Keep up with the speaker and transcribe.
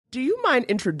Do you mind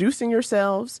introducing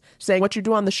yourselves, saying what you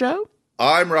do on the show?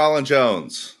 I'm Rolin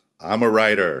Jones. I'm a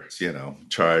writer, in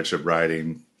charge of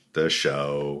writing the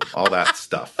show, all that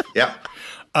stuff. Yeah.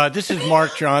 This is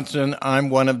Mark Johnson. I'm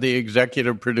one of the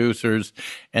executive producers,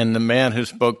 and the man who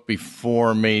spoke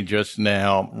before me just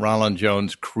now, Rolin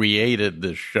Jones, created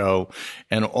this show,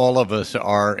 and all of us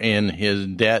are in his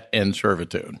debt and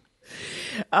servitude.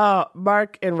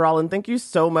 Mark and Rolin, thank you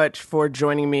so much for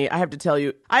joining me. I have to tell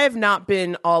you, I have not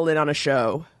been all in on a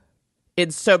show in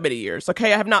so many years,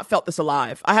 okay? I have not felt this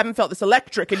alive. I haven't felt this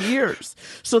electric in years.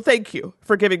 So thank you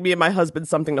for giving me and my husband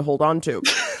something to hold on to.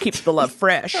 Keeps the love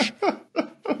fresh.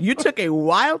 You took a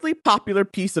wildly popular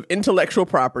piece of intellectual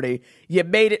property, you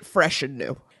made it fresh and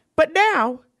new. But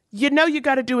now, you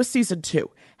got to do a season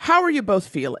 2. How are you both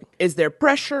feeling? Is there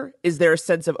pressure? Is there a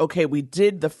sense of, okay, we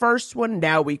did the first one,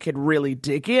 now we can really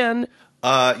dig in?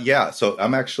 Yeah, so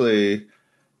I'm actually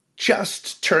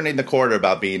just turning the corner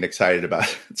about being excited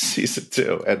about season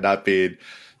 2 and not being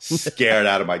scared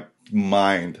out of my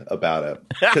mind about it.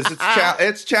 Because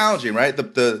it's challenging, right?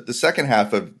 The second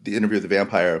half of the Interview with the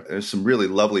Vampire, there's some really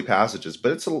lovely passages,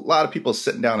 but it's a lot of people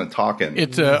sitting down and talking.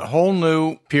 It's a whole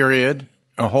new period,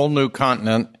 a whole new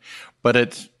continent, but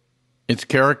it's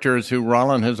characters who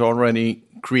Rolin has already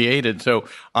created. So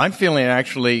I'm feeling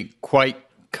actually quite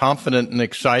confident and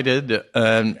excited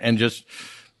and just,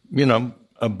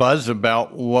 a buzz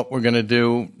about what we're going to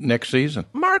do next season.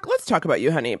 Mark, let's talk about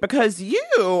you, honey, because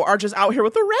you are just out here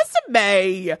with a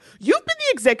resume. You've been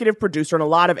the executive producer on a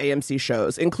lot of AMC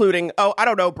shows, including,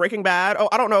 Breaking Bad.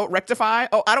 Rectify.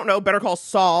 Better Call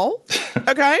Saul.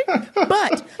 Okay?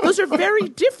 But those are very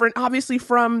different, obviously,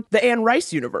 from the Anne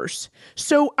Rice universe.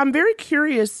 So I'm very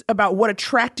curious about what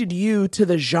attracted you to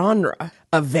the genre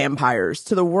of vampires,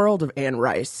 to the world of Anne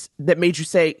Rice, that made you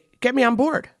say, get me on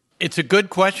board. It's a good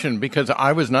question because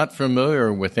I was not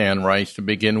familiar with Anne Rice to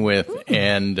begin with.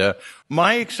 And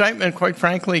my excitement, quite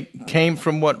frankly, came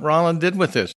from what Rolin did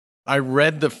with this. I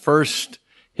read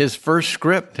his first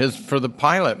script for the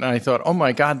pilot, and I thought, oh,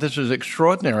 my God, this is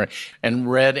extraordinary,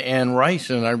 and read Anne Rice,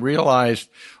 and I realized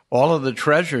all of the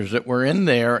treasures that were in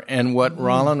there and what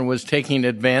Rolin was taking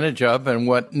advantage of and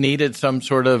what needed some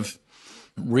sort of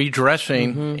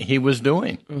redressing he was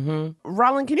doing.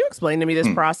 Rolin, can you explain to me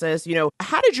this process?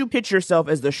 How did you pitch yourself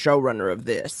as the showrunner of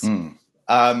this?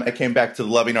 I came back to the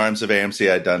loving arms of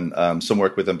AMC. I'd done some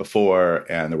work with them before,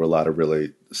 and there were a lot of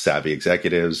really savvy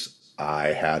executives.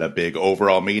 I had a big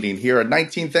overall meeting. Here are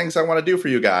 19 things I want to do for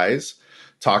you guys.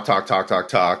 Talk.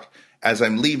 As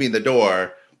I'm leaving the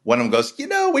door, one of them goes,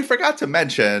 we forgot to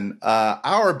mention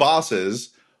our bosses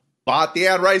bought the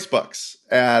Anne Rice books.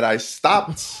 And I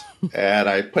stopped and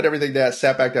I put everything down,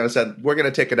 sat back down and said, we're going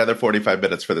to take another 45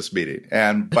 minutes for this meeting.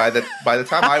 And by the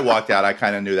time I walked out, I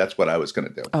kind of knew that's what I was going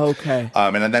to do. Okay.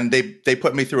 And then they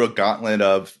put me through a gauntlet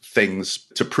of things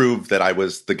to prove that I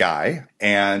was the guy.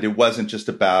 And it wasn't just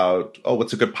about,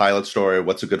 what's a good pilot story?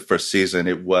 What's a good first season?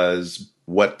 It was,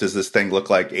 what does this thing look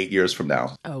like 8 years from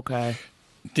now? Okay.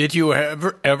 Did you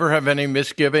ever have any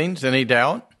misgivings, any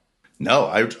doubt? No,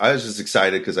 I was just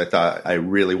excited because I thought I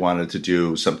really wanted to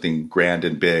do something grand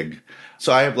and big.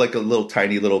 So I have like a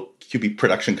tiny little QB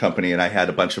production company, and I had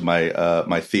a bunch of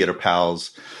my theater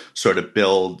pals sort of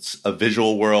build a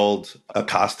visual world, a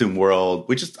costume world.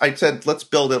 I said, let's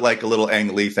build it like a little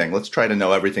Ang Lee thing. Let's try to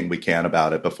know everything we can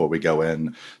about it before we go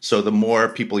in. So the more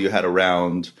people you had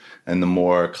around and the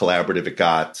more collaborative it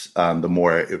got, the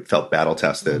more it felt battle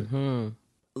tested.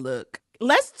 Look.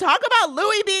 Let's talk about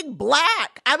Louis being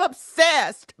black. I'm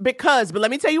obsessed but let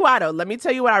me tell you why, though. Let me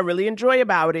tell you what I really enjoy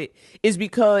about it is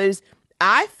because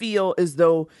I feel as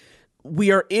though we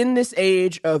are in this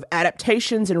age of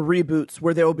adaptations and reboots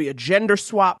where there will be a gender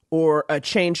swap or a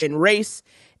change in race.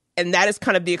 And that is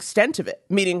kind of the extent of it,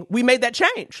 meaning we made that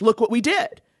change. Look what we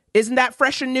did. Isn't that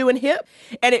fresh and new and hip?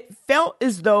 And it felt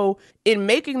as though in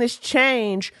making this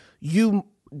change, you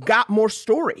got more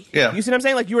story. Yeah. You see what I'm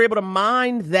saying? Like you were able to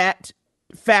mine that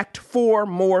fact for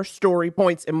more story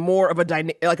points and more of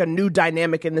a new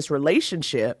dynamic in this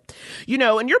relationship.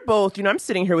 And you're both, I'm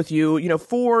sitting here with you,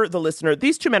 for the listener,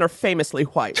 these two men are famously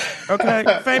white, okay?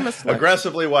 Famously.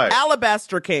 Aggressively white.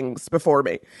 Alabaster kings before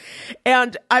me.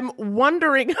 And I'm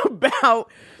wondering about,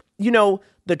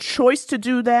 the choice to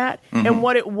do that and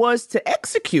what it was to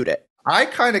execute it. I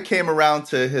kind of came around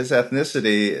to his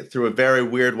ethnicity through a very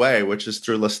weird way, which is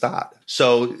through Lestat.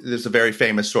 So there's a very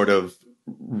famous sort of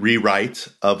rewrite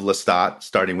of Lestat,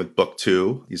 starting with book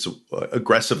 2. He's an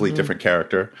aggressively different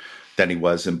character than he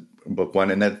was in book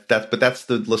 1. And that's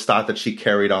the Lestat that she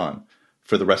carried on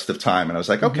for the rest of time. And I was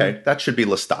like, okay, that should be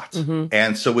Lestat.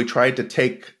 And so we tried to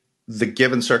take the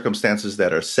given circumstances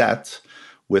that are set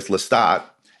with Lestat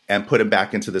and put him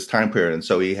back into this time period. And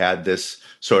so he had this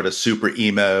sort of super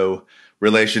emo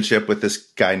relationship with this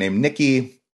guy named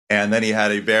Nicky. And then he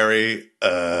had a very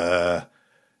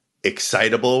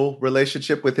excitable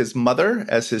relationship with his mother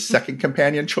as his second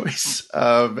companion choice.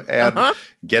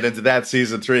 Get into that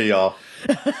season 3, y'all.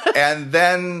 And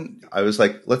then I was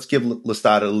like, let's give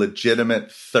Lestat a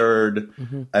legitimate third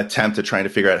attempt at trying to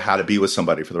figure out how to be with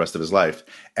somebody for the rest of his life.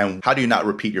 And how do you not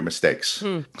repeat your mistakes?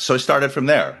 So I started from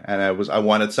there. And I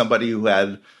wanted somebody who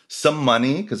had some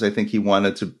money, because I think he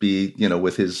wanted to be,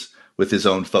 with his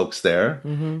own folks there.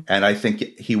 And I think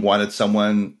he wanted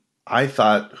someone, I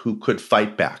thought, who could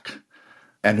fight back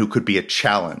and who could be a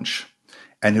challenge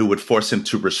and who would force him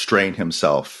to restrain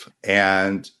himself.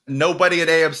 And nobody at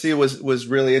AMC was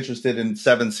really interested in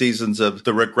 7 seasons of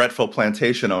the regretful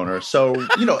plantation owner. So,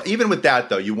 even with that,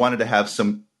 though, you wanted to have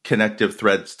some connective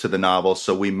threads to the novel.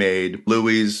 So we made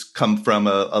Louis come from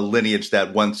a lineage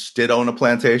that once did own a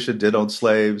plantation, did own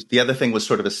slaves. The other thing was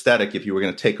sort of aesthetic. If you were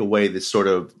going to take away this sort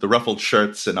of the ruffled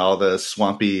shirts and all the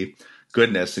swampy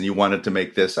goodness, and you wanted to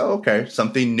make this,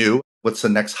 something new. What's the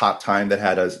next hot time that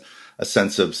had a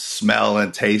sense of smell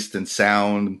and taste and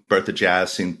sound? Birth of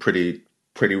Jazz seemed pretty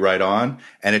right on.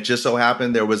 And it just so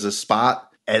happened there was a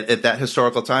spot at that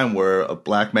historical time where a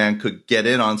Black man could get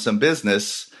in on some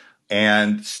business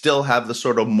and still have the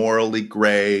sort of morally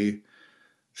gray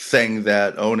thing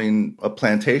that owning a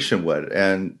plantation would.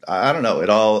 And I don't know, it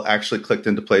all actually clicked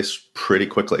into place pretty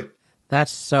quickly.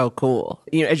 That's so cool.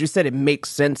 As you said, it makes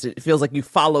sense. It feels like you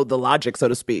followed the logic, so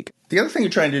to speak. The other thing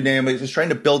you're trying to do, Naomi, is trying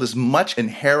to build as much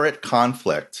inherent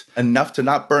conflict, enough to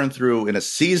not burn through in a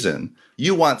season.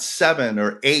 You want 7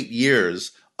 or 8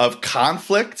 years of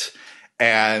conflict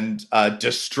and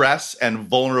distress and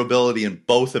vulnerability in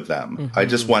both of them. I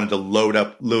just wanted to load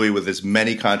up Louis with as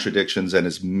many contradictions and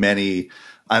as many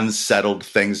unsettled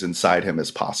things inside him as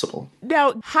possible.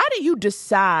 Now, how do you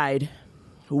decide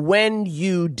when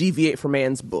you deviate from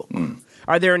Anne's book?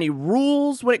 Are there any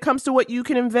rules when it comes to what you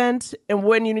can invent and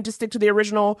when you need to stick to the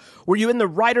original? Were you in the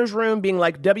writer's room being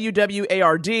like,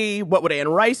 WWARD, what would Anne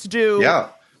Rice do? Yeah,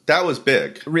 that was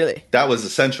big. Really? That was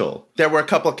essential. There were a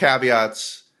couple of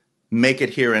caveats. Make it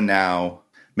here and now.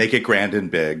 Make it grand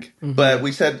and big. But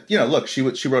we said, look, she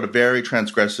wrote a very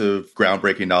transgressive,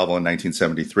 groundbreaking novel in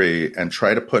 1973, and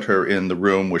try to put her in the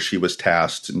room where she was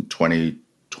tasked in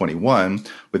 2021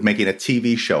 with making a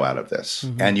TV show out of this.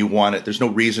 And you want it, there's no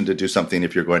reason to do something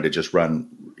if you're going to just run,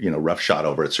 roughshod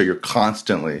over it. So you're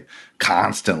constantly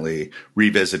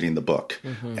revisiting the book.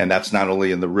 And that's not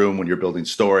only in the room when you're building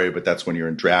story, but that's when you're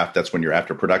in draft. That's when you're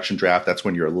after production draft. That's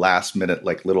when you're last minute,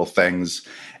 like little things.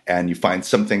 And you find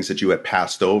some things that you had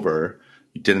passed over,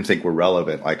 you didn't think were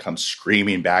relevant, like come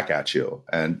screaming back at you,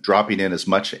 and dropping in as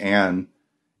much Anne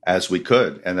as we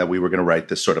could. And that we were going to write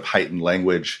this sort of heightened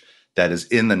language that is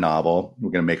in the novel.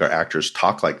 We're going to make our actors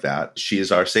talk like that. She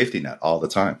is our safety net all the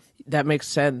time. That makes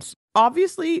sense.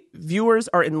 Obviously, viewers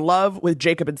are in love with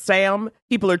Jacob and Sam.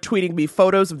 People are tweeting me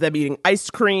photos of them eating ice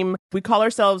cream. We call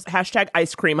ourselves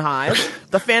 #IceCreamHive.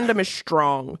 The fandom is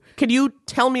strong. Can you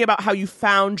tell me about how you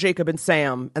found Jacob and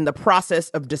Sam and the process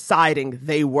of deciding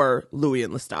they were Louis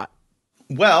and Lestat?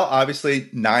 Well, obviously,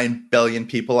 9 billion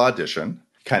people audition.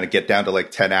 Kind of get down to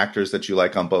like 10 actors that you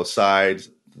like on both sides.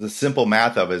 The simple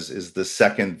math of it is the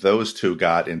second those two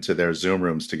got into their Zoom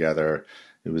rooms together,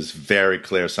 it was very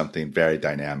clear something very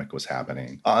dynamic was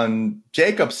happening. On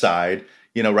Jacob's side,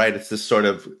 right, it's this sort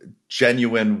of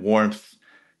genuine warmth,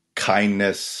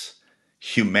 kindness,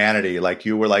 humanity. Like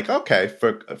you were like, okay,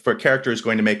 for a character who's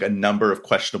going to make a number of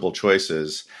questionable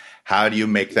choices, how do you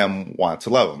make them want to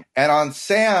love him? And on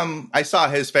Sam, I saw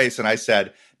his face and I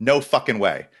said, no fucking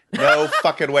way. No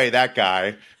fucking way that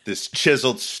guy, this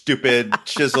chiseled, and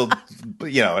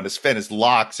his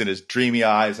locks and his dreamy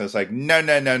eyes. And I was like,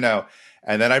 no.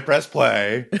 And then I pressed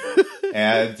play,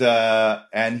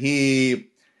 and he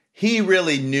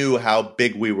really knew how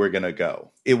big we were going to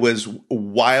go. It was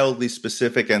wildly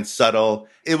specific and subtle.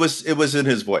 It was in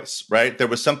his voice, right? There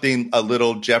was something a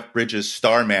little Jeff Bridges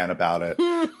Starman about it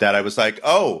that I was like,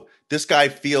 oh, this guy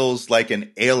feels like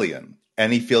an alien,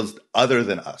 and he feels other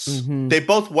than us. They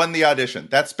both won the audition.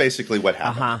 That's basically what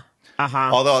happened.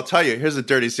 Although I'll tell you, here's a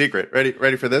dirty secret.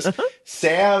 Ready for this?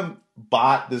 Sam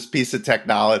bought this piece of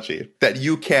technology that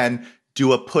you can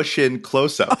do a push-in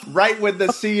close-up right when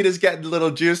the scene is getting a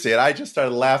little juicy. And I just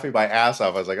started laughing my ass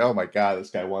off. I was like, oh my God, this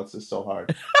guy wants this so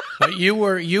hard. But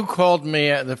you called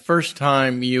me the first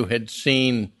time you had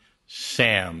seen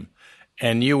Sam,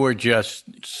 and you were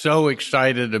just so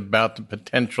excited about the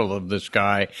potential of this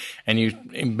guy. And you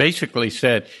basically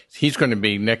said he's going to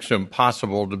be next to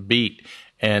impossible to beat.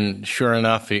 And sure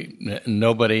enough,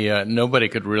 nobody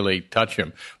could really touch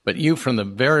him. But you, from the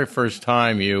very first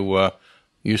time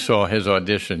you saw his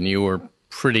audition, you were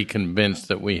pretty convinced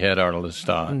that we had our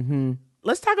Lestat. Mm-hmm.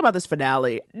 Let's talk about this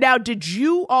finale. Now, did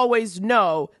you always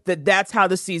know that that's how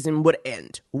the season would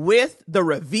end? With the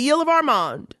reveal of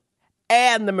Armand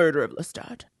and the murder of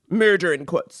Lestat. Murder in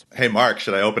quotes. Hey, Mark,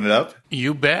 should I open it up?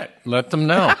 You bet. Let them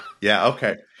know. Yeah,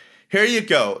 okay. Here you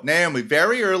go. Naomi,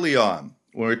 very early on,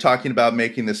 when we were talking about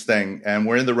making this thing, and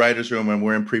we're in the writer's room and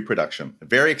we're in pre-production, a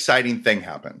very exciting thing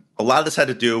happened. A lot of this had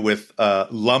to do with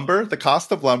lumber, the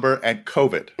cost of lumber, and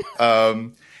COVID.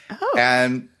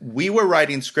 And we were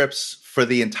writing scripts for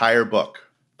the entire book,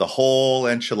 the whole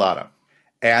enchilada.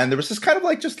 And there was this kind of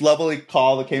like just lovely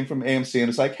call that came from AMC, and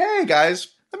it's like, hey, guys,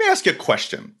 let me ask you a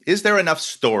question. Is there enough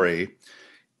story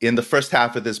in the first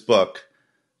half of this book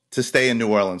to stay in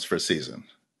New Orleans for a season?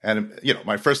 And,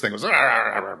 my first thing was, he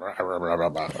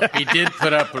did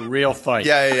put up a real fight.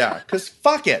 Yeah. Because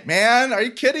fuck it, man. Are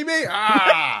you kidding me?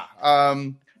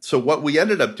 So what we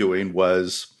ended up doing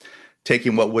was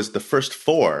taking what was the first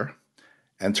 4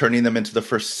 and turning them into the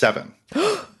first 7.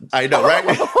 I know,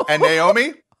 right? And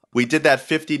Naomi, we did that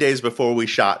 50 days before we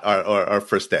shot our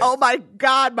first day. Oh, my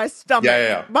God, my stomach.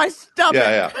 Yeah. My stomach.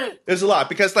 Yeah. There's a lot.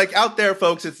 Because, out there,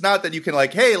 folks, it's not that you can,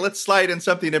 hey, let's slide in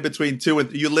something in between 2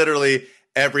 and you literally...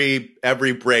 Every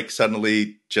break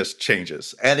suddenly just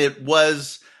changes. And it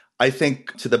was, I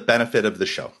think, to the benefit of the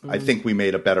show. I think we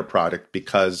made a better product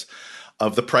because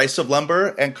of the price of lumber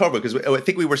and cover. Because I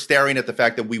think we were staring at the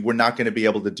fact that we were not going to be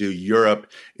able to do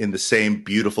Europe in the same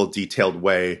beautiful, detailed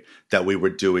way that we were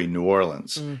doing New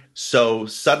Orleans. So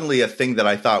suddenly a thing that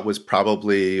I thought was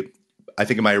probably, I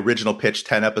think in my original pitch,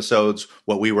 10 episodes,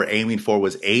 what we were aiming for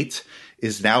was 8.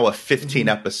 Is now a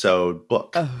 15-episode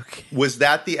book. Okay. Was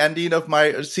that the ending of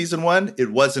my season 1?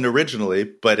 It wasn't originally,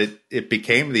 but it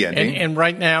became the ending. And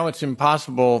right now, it's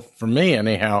impossible for me,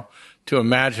 anyhow, to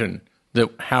imagine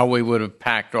how we would have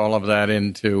packed all of that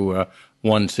into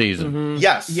one season.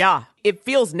 Yes. Yeah. It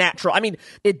feels natural. I mean,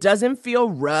 it doesn't feel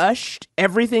rushed.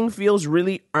 Everything feels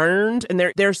really earned.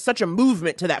 And there's such a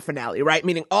movement to that finale, right?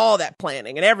 Meaning all that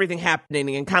planning and everything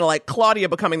happening and kind of like Claudia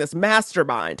becoming this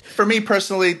mastermind. For me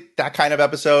personally, that kind of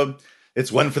episode,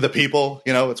 it's one for the people,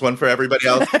 it's one for everybody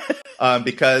else.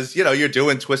 Because, you're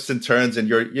doing twists and turns and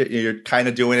you're kind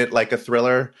of doing it like a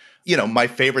thriller. My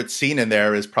favorite scene in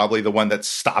there is probably the one that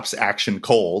stops action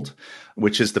cold,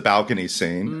 which is the balcony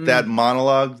scene. That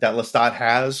monologue that Lestat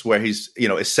has where he's,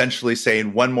 essentially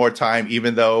saying one more time,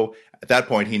 even though at that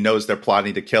point he knows they're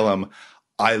plotting to kill him,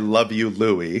 I love you,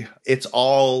 Louis. It's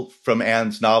all from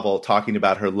Anne's novel talking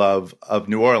about her love of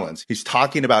New Orleans. He's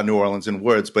talking about New Orleans in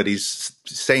words, but he's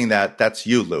saying that's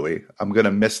you, Louis. I'm going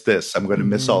to miss this. I'm going to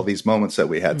miss all these moments that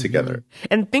we had together.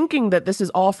 And thinking that this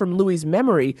is all from Louis's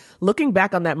memory, looking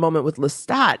back on that moment with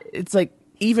Lestat, it's like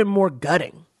even more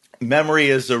gutting. Memory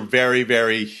is a very,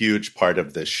 very huge part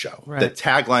of this show. Right. The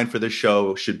tagline for this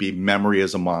show should be memory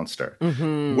is a monster.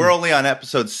 We're only on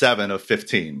episode 7 of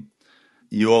 15.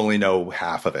 You only know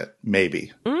half of it,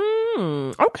 maybe.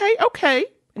 Okay.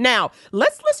 Now,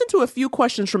 let's listen to a few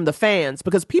questions from the fans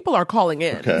because people are calling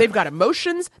in. Okay. They've got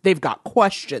emotions, they've got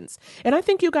questions, and I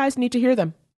think you guys need to hear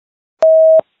them.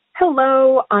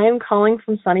 Hello, I am calling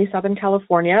from sunny Southern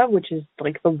California, which is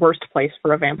like the worst place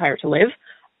for a vampire to live.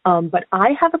 But I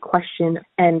have a question,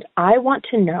 and I want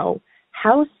to know,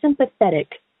 how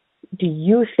sympathetic do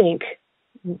you think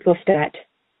Lestat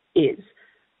is?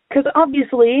 Because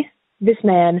obviously, this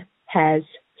man has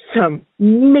some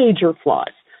major flaws.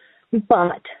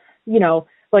 But,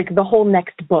 the whole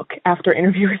next book after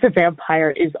Interview with a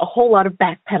Vampire is a whole lot of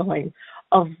backpedaling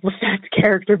of Lestat's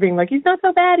character being like, he's not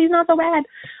so bad.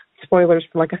 Spoilers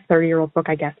for like a 30-year-old book,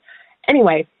 I guess.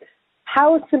 Anyway,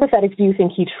 how sympathetic do you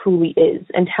think he truly is?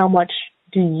 And how much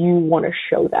do you want to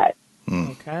show that?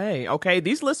 Okay.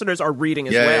 These listeners are reading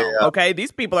as well. Yeah. Okay.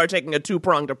 These people are taking a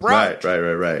two-pronged approach.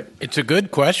 Right. It's a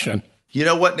good question. You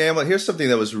know what, Naomi? Here's something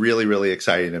that was really, really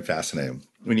exciting and fascinating.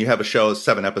 When you have a show of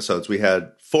 7 episodes, we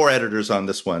had 4 editors on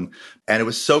this one, and it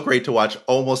was so great to watch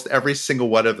almost every single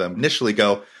one of them initially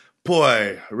go,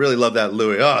 boy, I really love that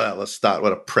Louis. Oh, that Lestat,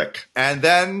 what a prick. And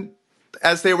then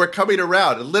as they were coming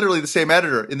around, literally the same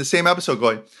editor in the same episode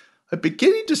going, I'm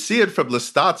beginning to see it from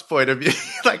Lestat's point of view.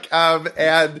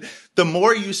 And the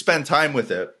more you spend time with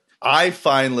it, I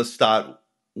find Lestat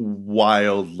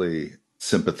wildly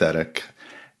sympathetic.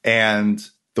 And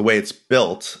the way it's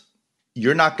built,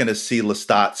 you're not going to see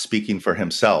Lestat speaking for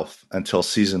himself until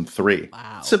season 3.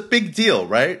 Wow. It's a big deal,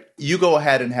 right? You go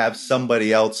ahead and have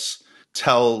somebody else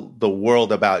tell the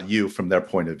world about you from their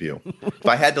point of view. If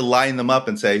I had to line them up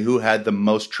and say who had the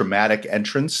most traumatic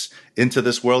entrance into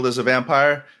this world as a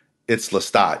vampire, it's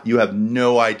Lestat. You have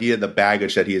no idea the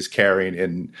baggage that he is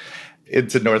carrying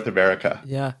into North America.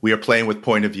 Yeah. We are playing with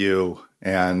point of view,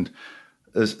 and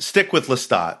stick with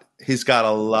Lestat. He's got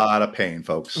a lot of pain,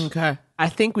 folks. Okay. I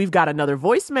think we've got another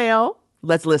voicemail.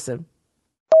 Let's listen.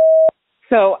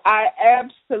 So I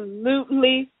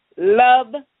absolutely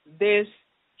love this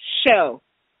show.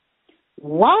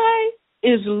 Why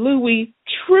is Louis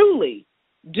truly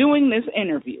doing this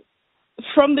interview?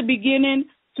 From the beginning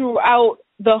throughout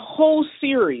the whole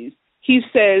series, he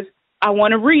says, I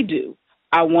want to redo.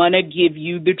 I want to give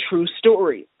you the true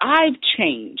story. I've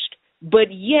changed,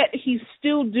 but yet he's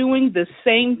still doing the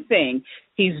same thing.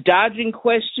 He's dodging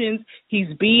questions.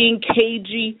 He's being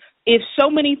cagey. If so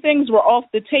many things were off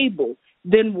the table,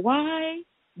 then why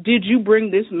did you bring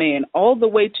this man all the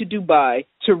way to Dubai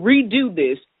to redo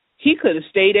this? He could have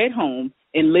stayed at home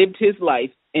and lived his life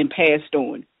and passed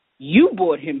on. You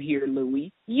brought him here,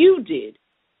 Louis. You did.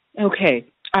 Okay,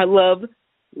 I love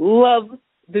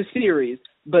the series,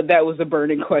 but that was a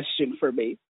burning question for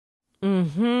me.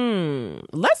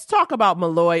 Let's talk about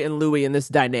Malloy and Louis in this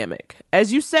dynamic.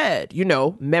 As you said,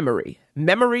 memory.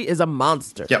 Memory is a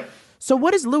monster. Yep. So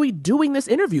what is Louis doing this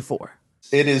interview for?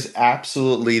 It is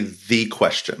absolutely the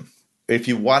question. If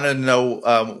you want to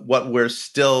know what we're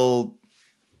still,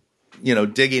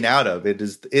 digging out of, it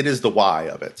is the why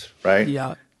of it, right?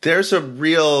 Yeah. There's a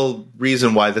real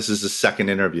reason why this is the second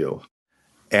interview.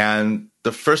 And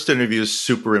the first interview is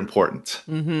super important.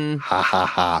 Ha, ha,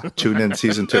 ha. Tune in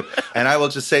season 2. And I will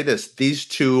just say this. These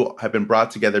two have been brought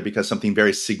together because something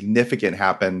very significant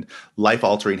happened,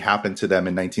 life-altering happened to them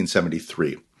in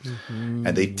 1973. And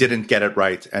they didn't get it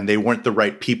right. And they weren't the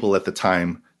right people at the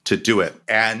time to do it.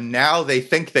 And now they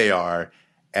think they are.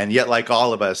 And yet, like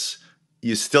all of us,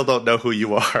 you still don't know who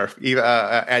you are.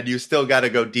 And you still got to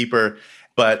go deeper.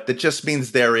 But it just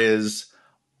means there is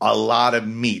a lot of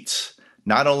meat,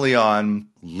 not only on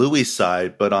Louis'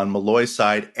 side, but on Malloy's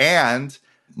side, and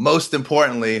most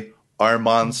importantly,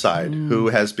 Armand's side, who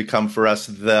has become for us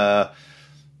the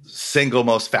single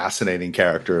most fascinating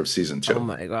character of season 2. Oh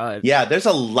my God. Yeah, there's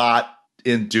a lot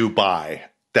in Dubai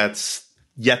that's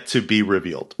yet to be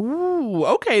revealed. Ooh,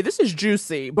 okay, this is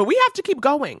juicy, but we have to keep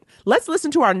going. Let's listen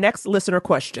to our next listener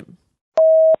question.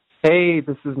 Hey,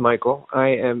 this is Michael. I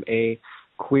am a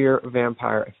queer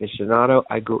vampire aficionado.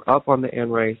 I grew up on the Anne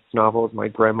Rice novels my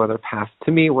grandmother passed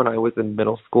to me when I was in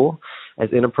middle school, as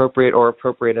inappropriate or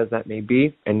appropriate as that may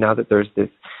be. And now that there's this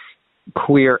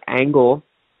queer angle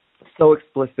so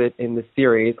explicit in the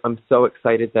series, I'm so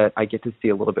excited that I get to see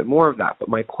a little bit more of that. But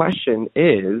my question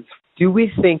is, do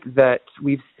we think that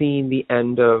we've seen the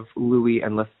end of Louis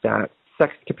and Lestat's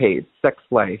sexcapades, sex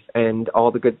life, and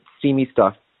all the good steamy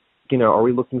stuff? Are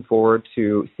we looking forward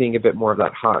to seeing a bit more of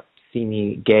that hot,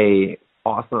 steamy, gay,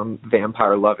 awesome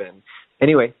vampire loving?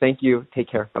 Anyway, thank you. Take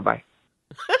care. Bye-bye.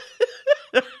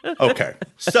 Okay.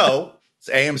 So, it's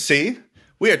AMC.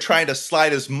 We are trying to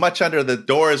slide as much under the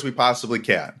door as we possibly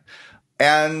can.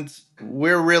 And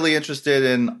we're really interested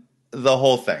in the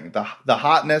whole thing. The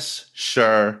hotness,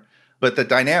 sure, but the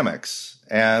dynamics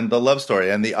and the love story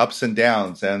and the ups and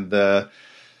downs and the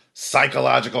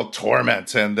psychological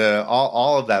torment and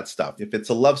all of that stuff. If it's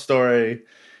a love story,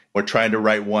 we're trying to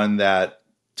write one that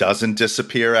doesn't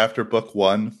disappear after book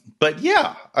 1. But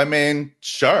yeah,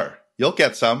 sure, you'll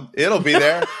get some. It'll be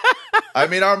there.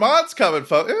 Armand's coming,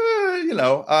 folks.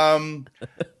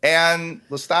 And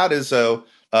Lestat is a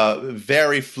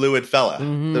very fluid fella.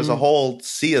 There's a whole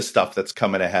sea of stuff that's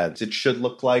coming ahead. It should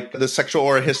look like the sexual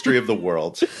oral history of the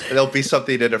world. There'll be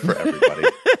something in it for everybody.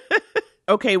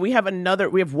 Okay, we have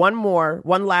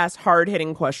one last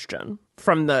hard-hitting question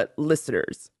from the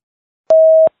listeners.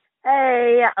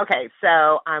 Hey, okay,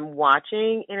 so I'm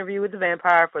watching Interview with the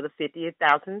Vampire for the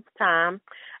 50,000th time.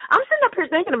 I'm sitting up here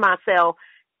thinking to myself,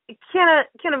 can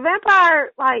a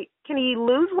vampire, can he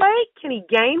lose weight? Can he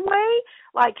gain weight?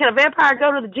 Can a vampire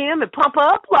go to the gym and pump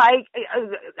up?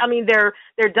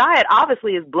 Their diet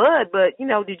obviously is blood, but,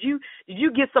 did you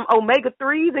get some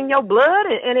omega-3s in your blood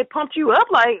and it pumped you up?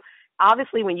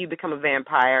 Obviously, when you become a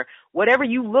vampire, whatever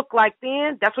you look like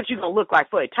then, that's what you're going to look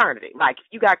like for eternity. If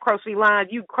you got crochet lines,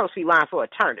 you crochet lines for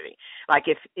eternity.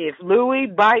 If Louis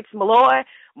bites Malloy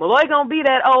going to be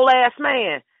that old-ass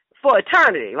man for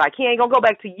eternity. He ain't going to go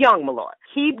back to young Malloy.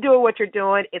 Keep doing what you're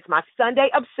doing. It's my Sunday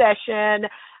obsession.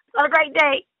 Have a great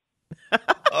day.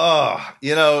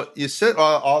 You sit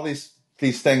on all these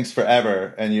things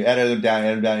forever, and you edit them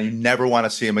down, and you never want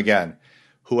to see them again.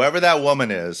 Whoever that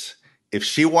woman is, If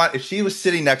she was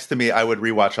sitting next to me, I would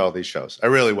rewatch all these shows. I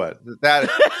really would.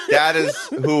 That is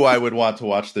who I would want to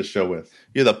watch this show with.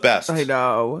 You're the best. I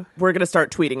know. We're going to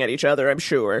start tweeting at each other, I'm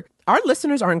sure. Our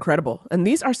listeners are incredible, and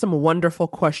these are some wonderful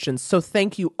questions, so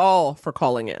thank you all for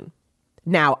calling in.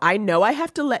 Now, I know I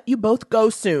have to let you both go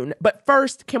soon, but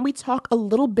first, can we talk a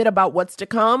little bit about what's to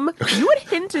come? You had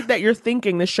hinted that you're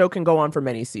thinking this show can go on for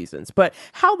many seasons, but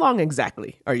how long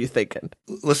exactly are you thinking?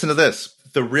 Listen to this.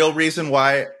 The real reason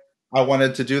why I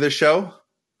wanted to do this show,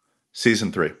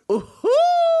 season 3. Ooh-hoo!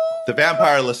 The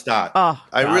Vampire Lestat. Oh,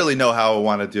 I really know how I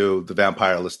want to do the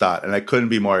Vampire Lestat, and I couldn't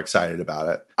be more excited about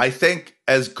it. I think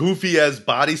as goofy as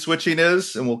body switching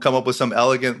is, and we'll come up with some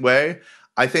elegant way,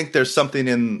 I think there's something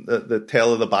in the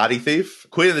tale of the body thief.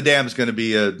 Queen of the Dam is going to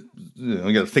be I'm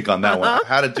going to think on that one.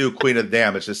 How to do Queen of the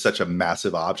Dam is just such a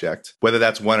massive object. Whether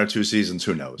that's 1 or 2 seasons,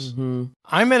 who knows? Mm-hmm.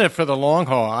 I'm in it for the long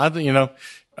haul.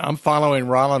 I'm following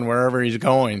Rolin wherever he's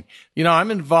going.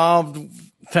 I'm involved,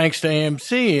 thanks to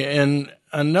AMC, in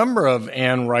a number of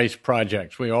Anne Rice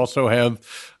projects. We also have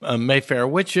Mayfair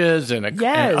Witches and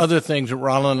other things that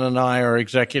Rolin and I are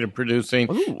executive producing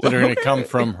that are going to come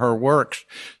from her works.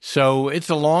 So it's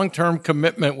a long-term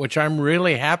commitment, which I'm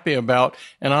really happy about.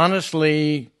 And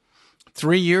honestly,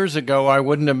 3 years ago, I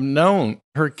wouldn't have known.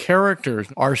 Her characters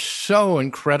are so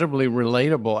incredibly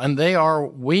relatable, and they are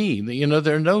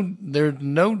there's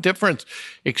no difference,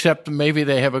 except maybe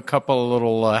they have a couple of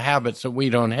little habits that we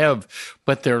don't have.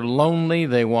 But they're lonely,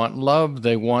 they want love,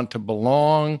 they want to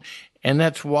belong, and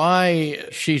that's why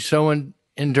she's so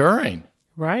enduring.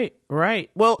 Right.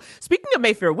 Well, speaking of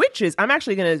Mayfair Witches, I'm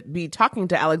actually going to be talking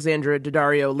to Alexandra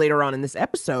Daddario later on in this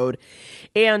episode.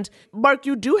 And Mark,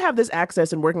 you do have this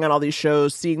access in working on all these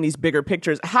shows, seeing these bigger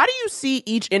pictures. How do you see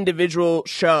each individual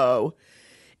show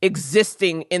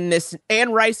existing in this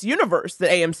Anne Rice universe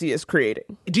that AMC is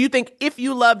creating? Do you think if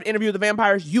you loved Interview with the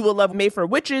Vampires, you will love Mayfair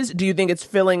Witches? Do you think it's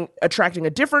attracting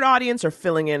a different audience or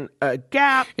filling in a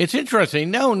gap? It's interesting.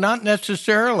 No, not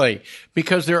necessarily,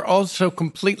 because they're all so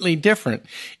completely different.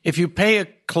 If you pay a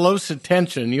close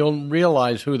attention, you'll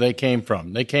realize who they came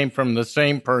from. They came from the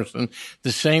same person,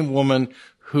 the same woman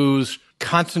whose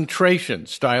concentration,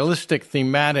 stylistic,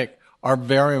 thematic, are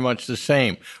very much the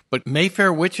same. But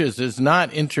Mayfair Witches is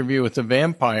not Interview with the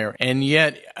Vampire, and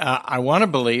yet I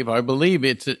believe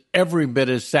it's every bit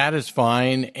as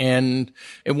satisfying, and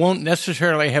it won't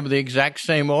necessarily have the exact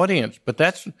same audience, but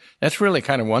that's really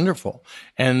kind of wonderful.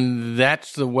 And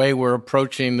that's the way we're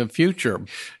approaching the future.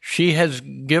 She has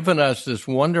given us this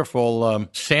wonderful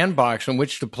sandbox in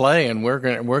which to play, and we're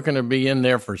going to be in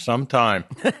there for some time.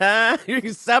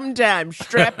 Sometime,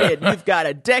 strap in. You've got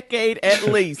a decade at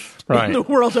least in the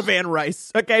world of Anne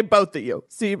Rice. Okay, both of you.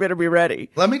 So you better be ready.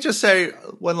 Let me just say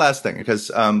one last thing, because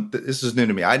this is new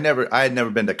to me. I had never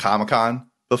been to Comic-Con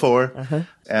before,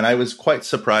 and I was quite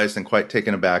surprised and quite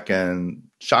taken aback and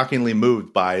shockingly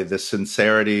moved by the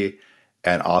sincerity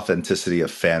and authenticity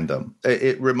of fandom.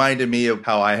 It reminded me of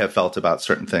how I have felt about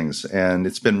certain things, and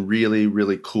it's been really,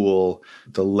 really cool,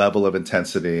 the level of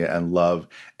intensity and love,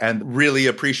 and really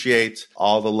appreciate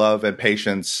all the love and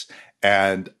patience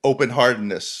and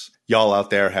open-heartedness y'all out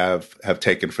there have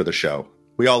taken for the show.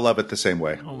 We all love it the same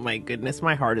way. Oh my goodness,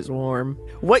 my heart is warm.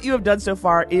 What you have done so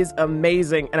far is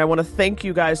amazing, and I want to thank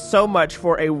you guys so much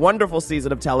for a wonderful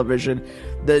season of television,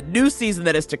 the new season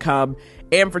that is to come,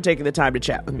 and for taking the time to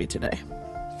chat with me today.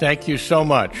 Thank you so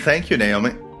much. Thank you,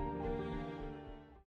 Naomi.